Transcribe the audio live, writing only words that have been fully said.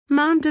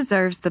Mom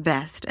deserves the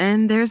best,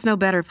 and there's no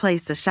better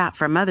place to shop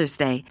for Mother's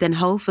Day than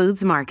Whole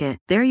Foods Market.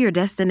 They're your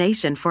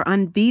destination for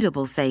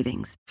unbeatable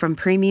savings, from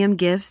premium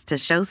gifts to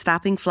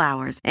show-stopping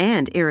flowers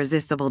and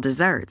irresistible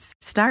desserts.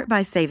 Start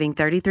by saving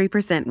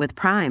 33% with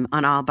Prime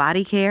on all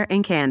body care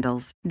and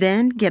candles.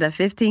 Then get a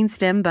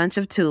 15-stem bunch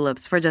of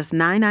tulips for just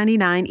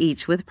 $9.99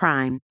 each with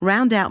Prime.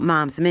 Round out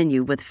Mom's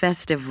menu with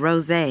festive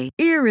rosé,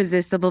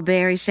 irresistible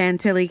berry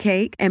chantilly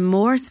cake, and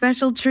more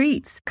special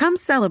treats. Come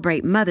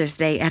celebrate Mother's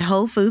Day at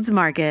Whole Foods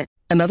Market.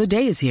 Another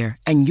day is here,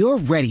 and you're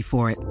ready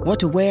for it. What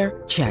to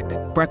wear? Check.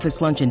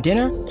 Breakfast, lunch, and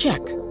dinner? Check.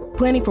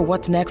 Planning for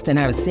what's next and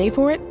how to save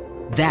for it?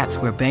 That's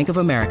where Bank of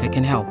America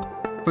can help.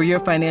 For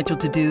your financial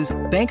to-dos,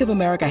 Bank of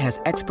America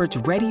has experts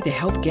ready to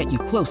help get you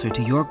closer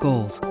to your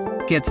goals.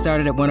 Get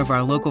started at one of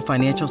our local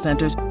financial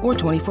centers or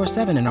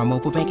 24/7 in our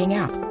mobile banking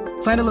app.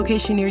 Find a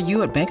location near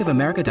you at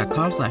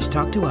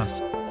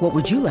bankofamerica.com/talktous. What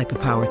would you like the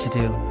power to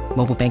do?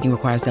 Mobile banking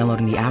requires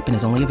downloading the app and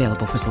is only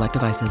available for select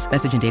devices.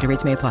 Message and data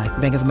rates may apply.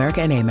 Bank of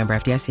America N.A., member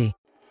FDIC.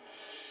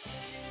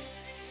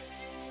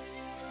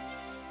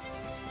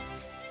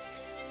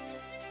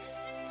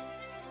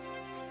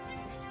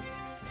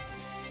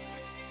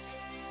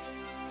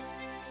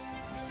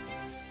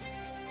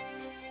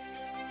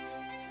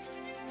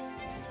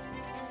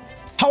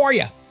 How are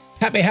you?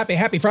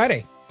 Happy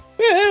Friday.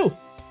 Woohoo!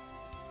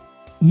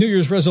 New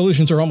Year's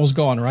resolutions are almost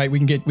gone, right? We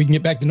can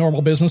get back to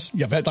normal business.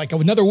 Yeah, like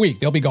another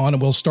week, they'll be gone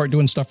and we'll start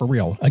doing stuff for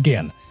real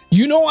again.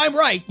 You know I'm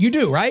right. You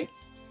do, right?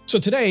 So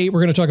today we're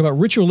going to talk about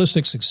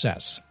ritualistic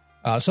success,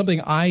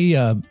 something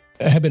I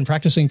have been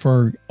practicing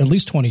for at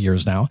least 20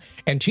 years now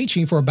and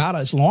teaching for about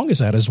as long as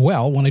that as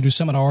well when I do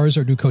seminars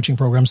or do coaching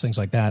programs, things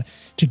like that.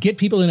 To get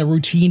people in a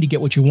routine to get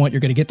what you want, you're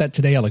going to get that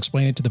today. I'll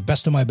explain it to the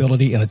best of my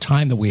ability in the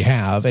time that we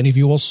have. And if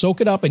you will soak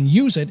it up and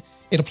use it,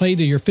 it'll play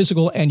to your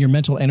physical and your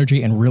mental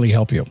energy and really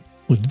help you.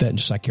 We'll do that in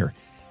just a sec here.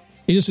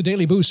 It is a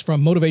daily boost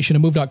from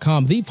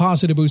motivationtomove.com, the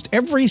positive boost.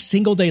 Every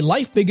single day,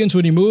 life begins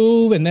when you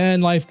move, and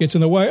then life gets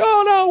in the way.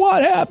 Oh, no,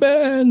 what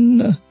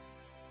happened?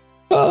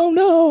 Oh,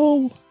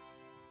 no.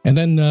 And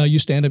then you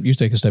stand up, you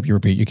take a step, you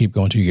repeat, you keep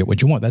going until you get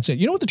what you want. That's it.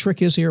 You know what the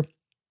trick is here?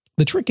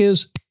 The trick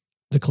is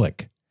the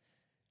click.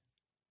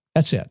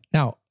 That's it.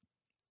 Now,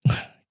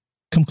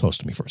 come close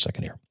to me for a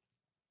second here.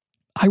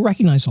 I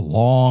recognized a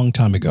long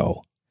time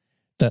ago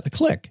that the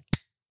click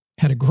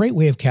had a great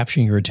way of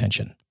capturing your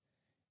attention.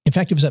 In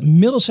fact, it was that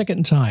millisecond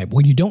in time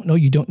when you don't know,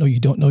 you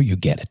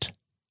get it.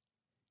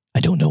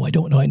 I don't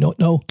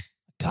know.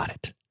 Got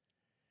it.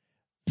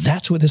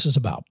 That's what this is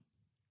about.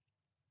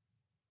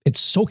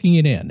 It's soaking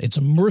it in. It's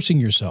immersing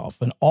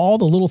yourself in all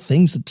the little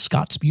things that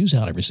Scott spews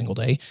out every single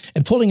day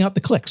and pulling out the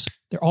clicks.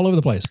 They're all over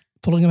the place,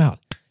 pulling them out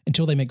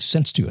until they make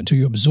sense to you, until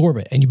you absorb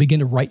it and you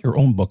begin to write your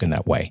own book in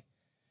that way.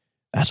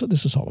 That's what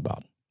this is all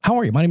about. How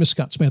are you? My name is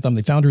Scott Smith. I'm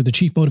the founder, the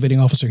chief motivating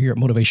officer here at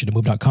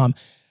motivationtomove.com.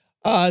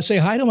 Say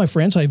hi to my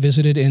friends. I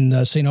visited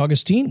in St.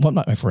 Augustine. Well,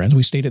 not my friends.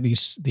 We stayed at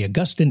the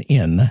Augustine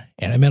Inn,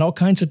 and I met all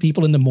kinds of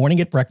people in the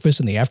morning at breakfast,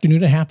 in the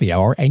afternoon at happy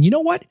hour. And you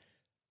know what?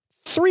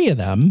 3 of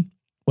them,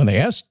 when they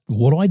asked,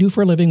 what do I do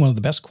for a living? One of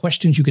the best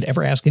questions you could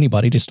ever ask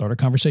anybody to start a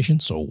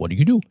conversation. So what do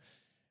you do?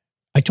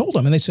 I told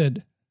them, and they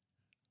said,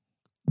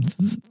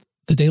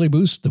 the Daily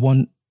Boost,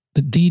 the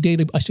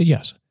Daily. I said,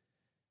 yes.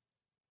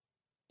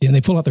 And they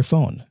pull out their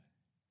phone,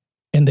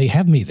 and they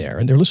have me there,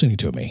 and they're listening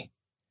to me.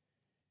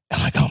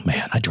 I'm like, oh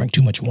man, I drank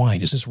too much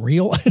wine. Is this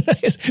real?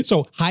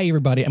 So, hi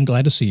everybody. I'm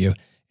glad to see you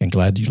and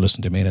glad you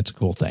listened to me. And it's a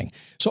cool thing.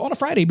 So on a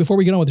Friday, before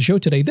we get on with the show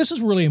today, this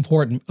is really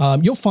important.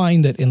 You'll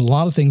find that in a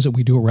lot of things that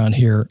we do around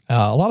here,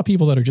 a lot of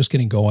people that are just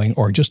getting going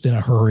or just in a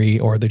hurry,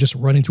 or they're just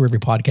running through every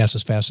podcast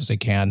as fast as they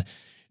can,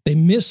 they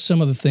miss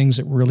some of the things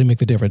that really make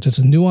the difference. It's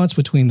a nuance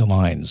between the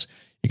lines.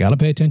 You got to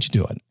pay attention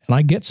to it. And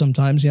I get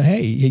sometimes,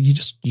 hey,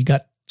 you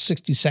got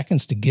 60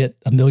 seconds to get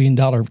 $1 million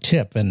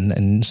tip.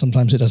 And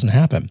sometimes it doesn't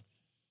happen.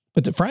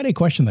 But the Friday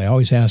question they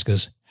always ask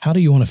is, how do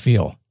you want to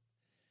feel?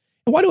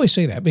 And why do I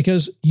say that?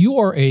 Because you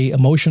are an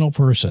emotional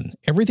person.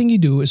 Everything you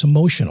do is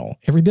emotional,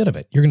 every bit of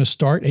it. You're going to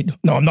start,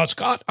 no, I'm not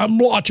Scott, I'm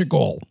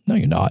logical. No,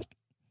 you're not.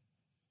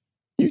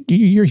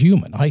 You're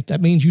human. That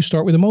means you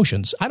start with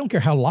emotions. I don't care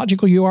how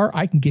logical you are.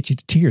 I can get you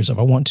to tears if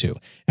I want to.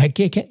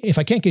 If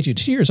I can't get you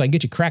to tears, I can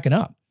get you cracking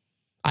up.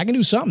 I can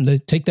do something to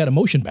take that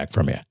emotion back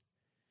from you.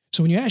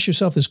 So when you ask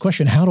yourself this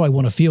question, how do I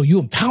want to feel? You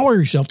empower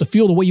yourself to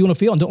feel the way you want to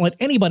feel and don't let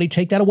anybody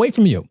take that away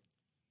from you.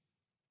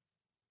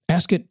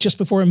 Ask it just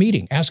before a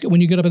meeting. Ask it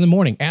when you get up in the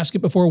morning. Ask it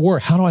before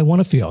work. How do I want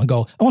to feel? And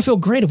go, I want to feel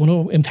great. I want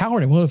to feel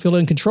empowered. I want to feel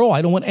in control.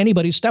 I don't want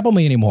anybody to step on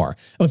me anymore.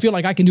 I want to feel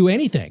like I can do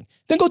anything.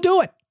 Then go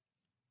do it.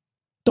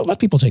 Don't let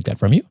people take that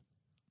from you.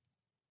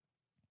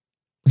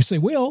 Because they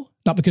will,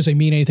 not because they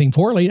mean anything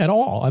poorly at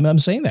all. I'm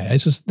saying that.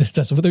 It's just,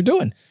 that's what they're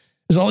doing.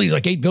 There's all these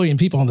 8 billion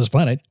people on this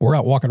planet. We're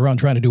out walking around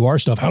trying to do our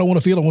stuff. How do I want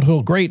to feel? I want to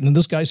feel great. And then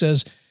this guy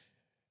says,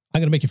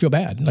 I'm going to make you feel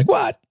bad. I'm like,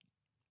 what?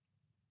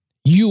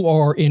 You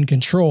are in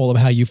control of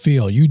how you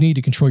feel. You need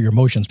to control your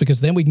emotions,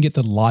 because then we can get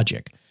the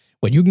logic.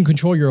 When you can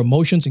control your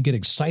emotions and get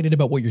excited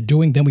about what you're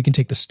doing, then we can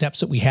take the steps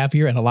that we have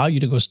here and allow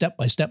you to go step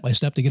by step by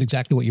step to get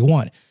exactly what you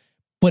want.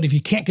 But if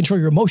you can't control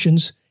your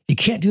emotions, You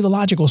can't do the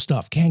logical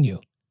stuff, can you?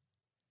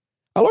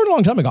 I learned a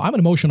long time ago, I'm an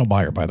emotional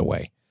buyer, by the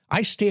way.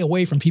 I stay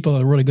away from people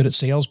that are really good at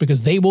sales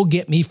because they will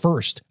get me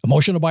first.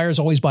 Emotional buyers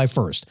always buy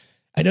first.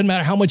 It doesn't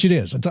matter how much it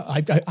is.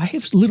 I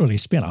have literally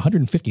spent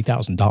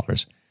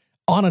 $150,000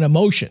 on an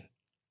emotion.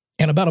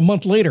 And about a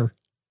month later,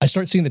 I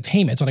start seeing the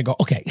payments and I go,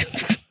 okay,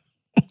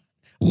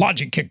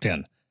 logic kicked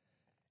in.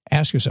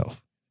 Ask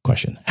yourself,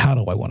 question, how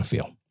do I want to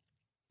feel?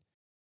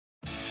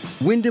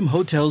 Wyndham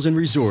Hotels and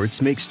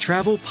Resorts makes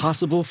travel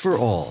possible for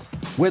all.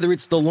 Whether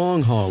it's the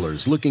long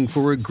haulers looking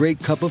for a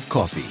great cup of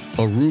coffee,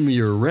 a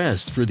roomier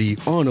rest for the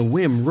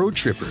on-a-whim road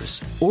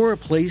trippers, or a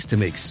place to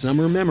make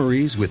summer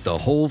memories with the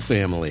whole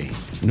family.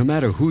 No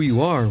matter who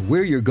you are,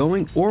 where you're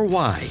going, or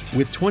why,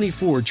 with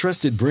 24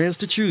 trusted brands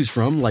to choose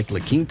from like La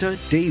Quinta,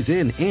 Days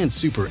Inn, and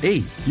Super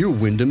 8, your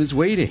Wyndham is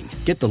waiting.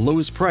 Get the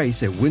lowest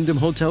price at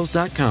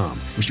WyndhamHotels.com.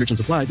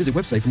 Restrictions apply. Visit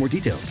website for more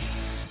details.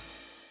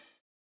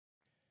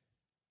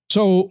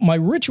 So my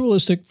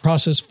ritualistic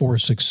process for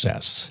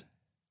success,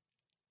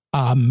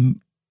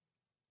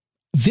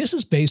 this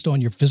is based on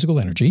your physical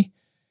energy.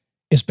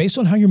 It's based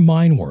on how your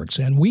mind works.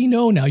 And we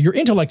know now your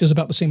intellect is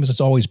about the same as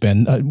it's always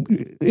been.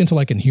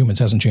 Intellect in humans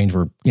hasn't changed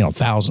for,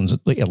 thousands,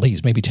 at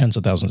least, maybe tens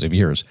of thousands of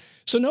years.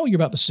 So no, you're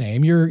about the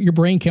same. Your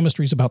brain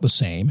chemistry is about the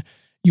same.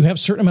 You have a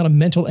certain amount of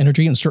mental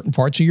energy in certain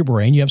parts of your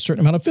brain. You have a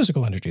certain amount of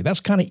physical energy. That's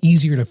kind of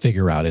easier to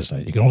figure out, isn't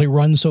it? You can only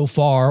run so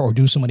far or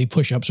do so many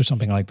push-ups or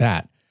something like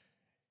that.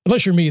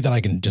 Unless you're me, then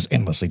I can just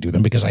endlessly do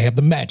them because I have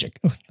the magic.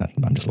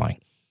 I'm just lying.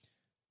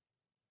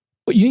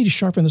 But you need to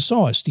sharpen the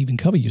saw, as Stephen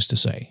Covey used to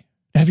say.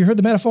 Have you heard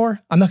the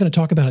metaphor? I'm not going to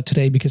talk about it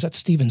today because that's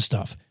Stephen's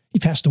stuff. He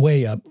passed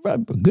away a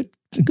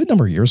good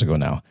number of years ago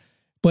now.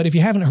 But if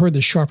you haven't heard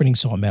the sharpening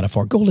saw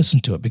metaphor, go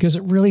listen to it because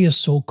it really is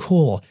so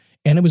cool.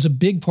 And it was a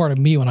big part of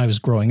me when I was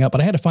growing up,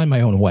 but I had to find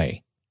my own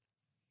way.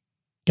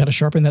 Got to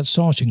sharpen that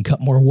saw so you can cut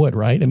more wood,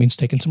 right? That means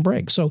taking some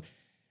breaks. So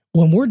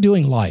when we're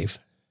doing life,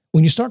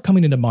 when you start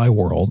coming into my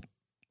world,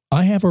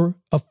 I have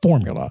a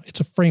formula. It's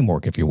a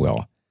framework, if you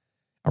will.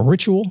 A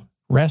ritual,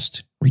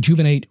 rest,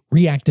 rejuvenate,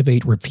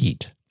 reactivate,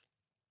 repeat.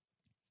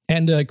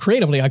 And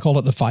creatively, I call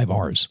it the 5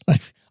 R's.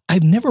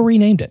 I've never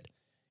renamed it.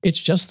 It's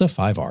just the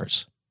 5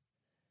 R's.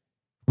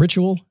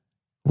 Ritual,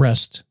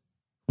 rest,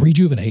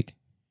 rejuvenate,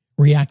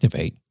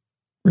 reactivate,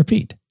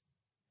 repeat.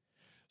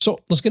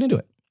 So let's get into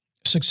it.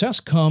 Success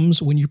comes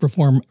when you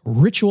perform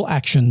ritual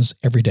actions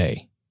every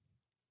day.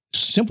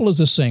 Simple as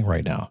this saying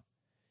right now.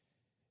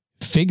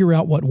 Figure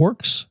out what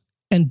works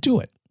and do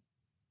it.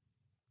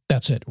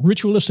 That's it.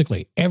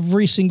 Ritualistically,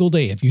 every single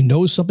day, if you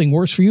know something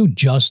works for you,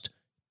 just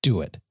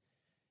do it.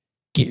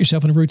 Get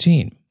yourself in a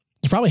routine.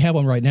 You probably have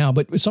one right now,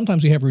 but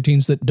sometimes we have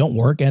routines that don't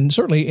work. And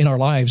certainly in our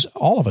lives,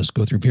 all of us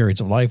go through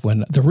periods of life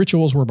when the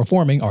rituals we're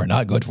performing are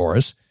not good for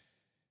us,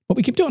 but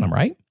we keep doing them,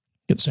 right?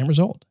 Get the same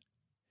result.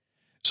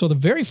 So the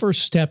very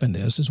first step in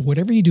this is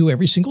whatever you do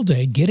every single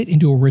day, get it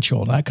into a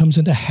ritual. And that comes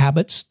into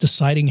habits,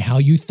 deciding how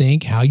you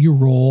think, how you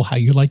roll, how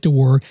you like to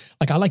work.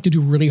 Like I like to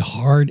do really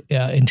hard,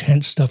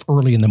 intense stuff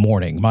early in the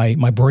morning.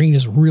 My brain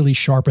is really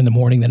sharp in the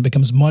morning, then it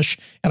becomes mush,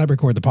 and I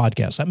record the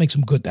podcast. That makes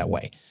them good that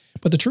way.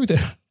 But the truth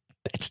is,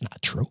 that's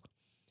not true.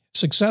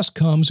 Success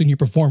comes when you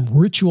perform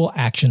ritual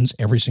actions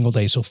every single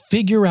day. So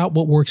figure out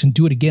what works and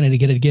do it again and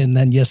again and again. And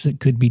then yes, it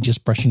could be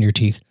just brushing your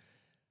teeth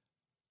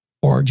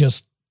or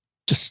just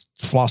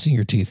flossing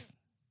your teeth,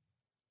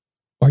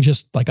 or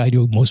just like I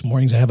do most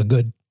mornings, I have a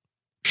good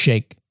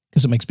shake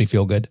because it makes me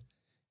feel good.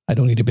 I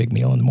don't need a big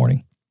meal in the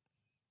morning.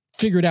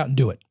 Figure it out and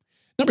do it.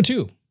 Number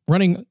 2,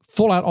 running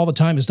full out all the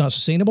time is not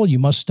sustainable. You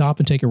must stop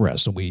and take a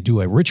rest. So we do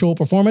a ritual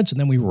performance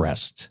and then we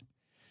rest.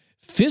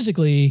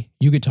 Physically,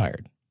 you get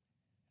tired.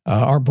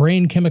 Our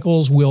brain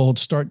chemicals will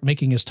start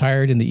making us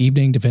tired in the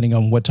evening, depending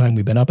on what time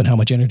we've been up and how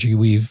much energy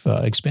we've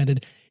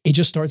expended. It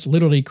just starts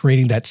literally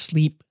creating that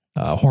sleep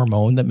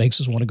hormone that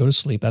makes us want to go to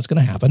sleep. That's going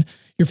to happen.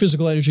 Your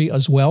physical energy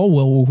as well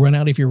will run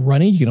out if you're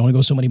running. You can only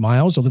go so many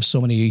miles or lift so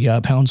many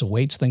pounds of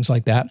weights, things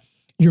like that.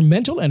 Your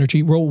mental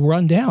energy will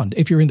run down.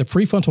 If you're in the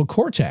prefrontal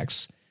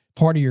cortex,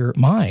 part of your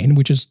mind,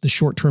 which is the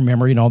short-term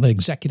memory and all the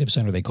executive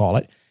center, they call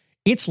it,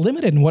 it's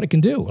limited in what it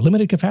can do, a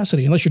limited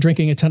capacity, unless you're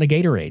drinking a ton of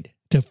Gatorade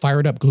to fire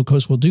it up.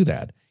 Glucose will do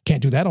that.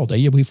 Can't do that all day.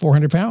 You'll be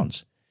 400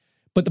 pounds.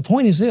 But the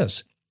point is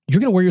this. You're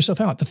going to wear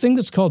yourself out. The thing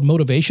that's called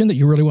motivation that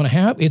you really want to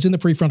have, it's in the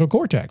prefrontal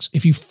cortex.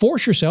 If you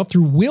force yourself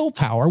through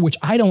willpower, which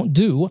I don't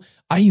do,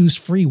 I use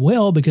free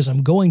will because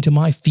I'm going to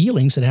my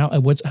feelings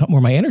and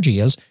where my energy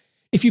is.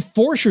 If you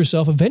force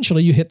yourself,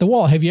 eventually you hit the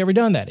wall. Have you ever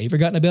done that? Have you ever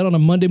gotten to bed on a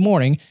Monday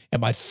morning and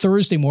by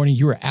Thursday morning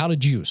you were out of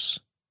juice?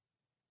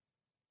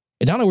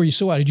 And not only were you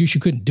so out of juice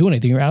you couldn't do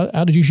anything, you're out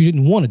of juice you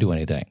didn't want to do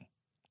anything.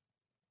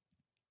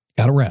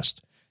 Got to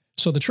rest.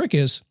 So the trick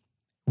is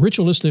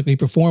ritualistically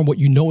perform what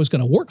you know is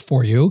going to work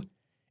for you.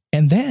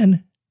 And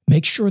then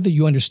make sure that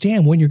you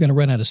understand when you're going to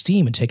run out of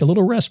steam and take a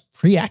little rest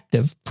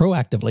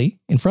proactively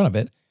in front of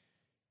it,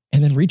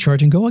 and then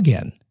recharge and go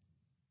again.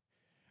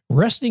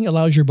 Resting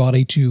allows your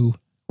body to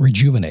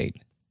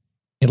rejuvenate.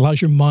 It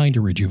allows your mind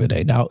to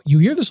rejuvenate. Now, you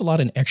hear this a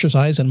lot in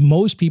exercise, and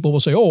most people will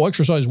say, oh,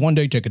 exercise one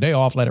day, take a day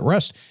off, let it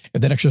rest,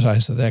 and then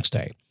exercise the next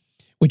day.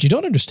 What you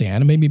don't understand,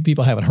 and maybe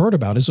people haven't heard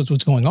about, is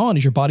what's going on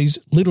is your body's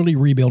literally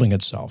rebuilding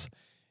itself.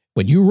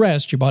 When you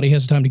rest, your body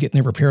has time to get in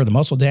there, repair the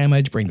muscle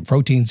damage, bring the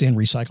proteins in,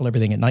 recycle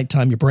everything. At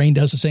nighttime, your brain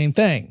does the same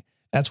thing.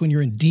 That's when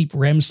you're in deep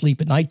REM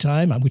sleep at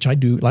nighttime, which I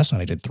do. Last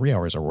night I did 3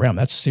 hours of REM.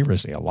 That's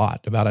seriously a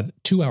lot, about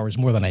 2 hours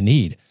more than I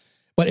need.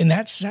 But in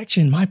that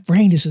section, my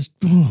brain is just,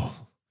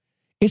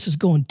 it's just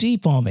going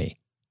deep on me.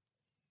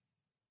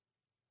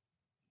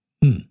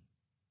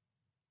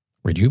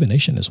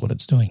 Rejuvenation is what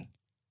it's doing.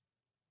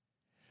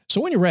 So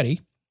when you're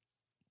ready,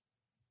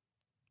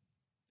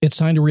 it's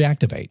time to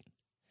reactivate.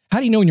 How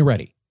do you know when you're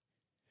ready?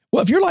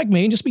 Well, if you're like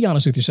me, and just be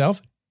honest with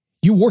yourself,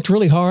 you worked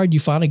really hard,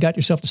 you finally got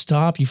yourself to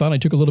stop, you finally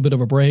took a little bit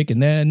of a break,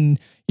 and then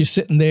you're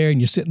sitting there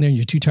and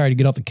you're too tired to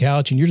get off the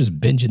couch and you're just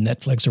binging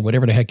Netflix or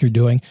whatever the heck you're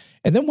doing.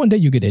 And then one day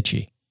you get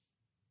itchy.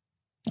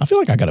 I feel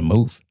like I got to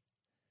move.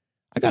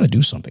 I got to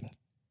do something.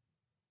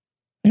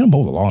 I got to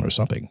mow the lawn or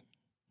something.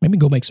 Maybe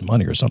go make some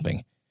money or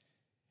something.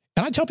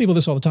 And I tell people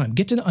this all the time.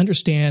 Get to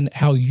understand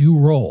how you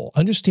roll.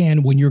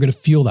 Understand when you're going to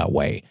feel that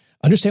way.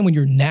 Understand when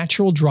your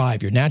natural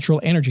drive, your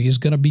natural energy is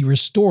going to be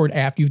restored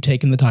after you've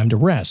taken the time to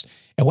rest.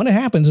 And when it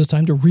happens, it's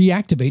time to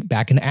reactivate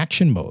back in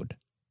action mode.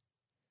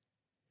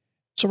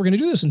 So we're going to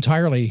do this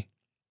entirely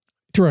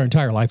through our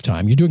entire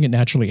lifetime. You're doing it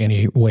naturally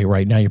anyway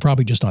right now. You're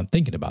probably just not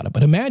thinking about it.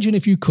 But imagine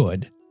if you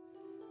could,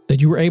 that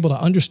you were able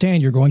to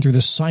understand you're going through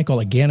this cycle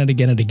again and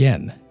again and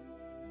again.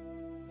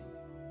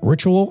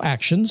 Ritual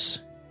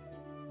actions,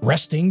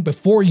 resting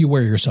before you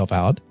wear yourself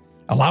out,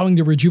 allowing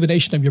the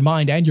rejuvenation of your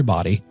mind and your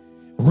body,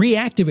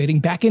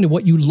 reactivating back into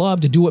what you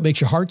love to do, what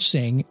makes your heart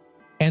sing,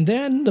 and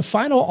then the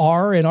final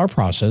R in our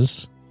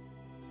process,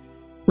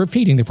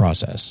 repeating the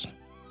process.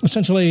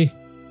 Essentially,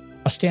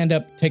 a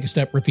stand-up, take a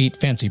step, repeat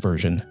fancy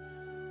version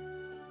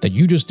that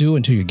you just do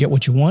until you get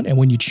what you want, and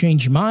when you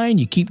change your mind,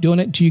 you keep doing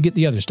it until you get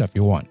the other stuff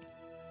you want.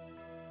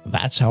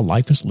 That's how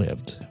life is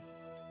lived.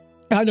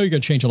 I know you're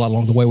going to change a lot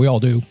along the way. We all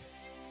do.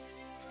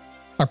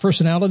 Our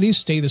personalities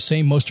stay the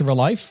same most of our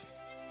life.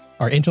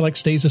 Our intellect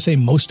stays the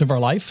same most of our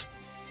life.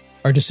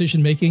 Our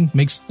decision-making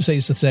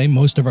stays the same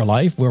most of our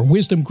life. Where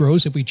wisdom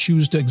grows if we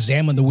choose to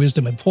examine the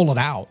wisdom and pull it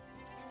out.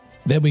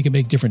 Then we can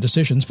make different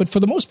decisions. But for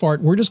the most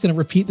part, we're just going to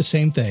repeat the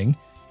same thing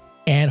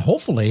and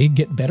hopefully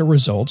get better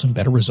results and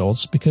better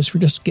results because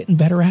we're just getting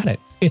better at it.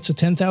 It's a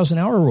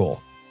 10,000-hour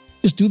rule.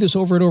 Just do this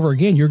over and over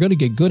again. You're going to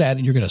get good at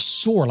it. You're going to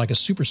soar like a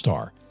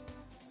superstar.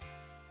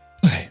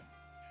 Okay.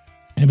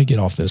 Let me get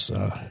off this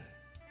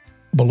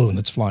balloon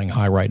that's flying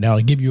high right now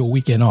and give you a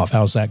weekend off.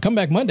 How's that? Come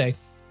back Monday.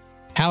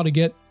 How to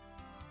get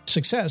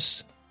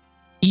success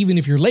even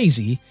if you're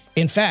lazy.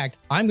 In fact,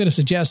 I'm going to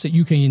suggest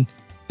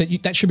that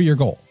that should be your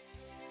goal,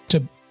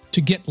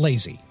 to get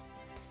lazy,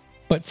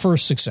 but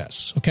first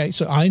success. Okay.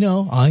 So I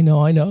know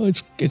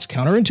it's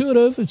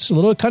counterintuitive. It's a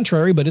little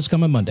contrary, but it's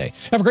coming Monday.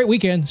 Have a great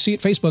weekend. See you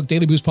at Facebook,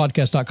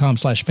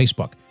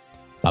 dailyboostpodcast.com/Facebook.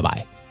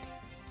 Bye-bye.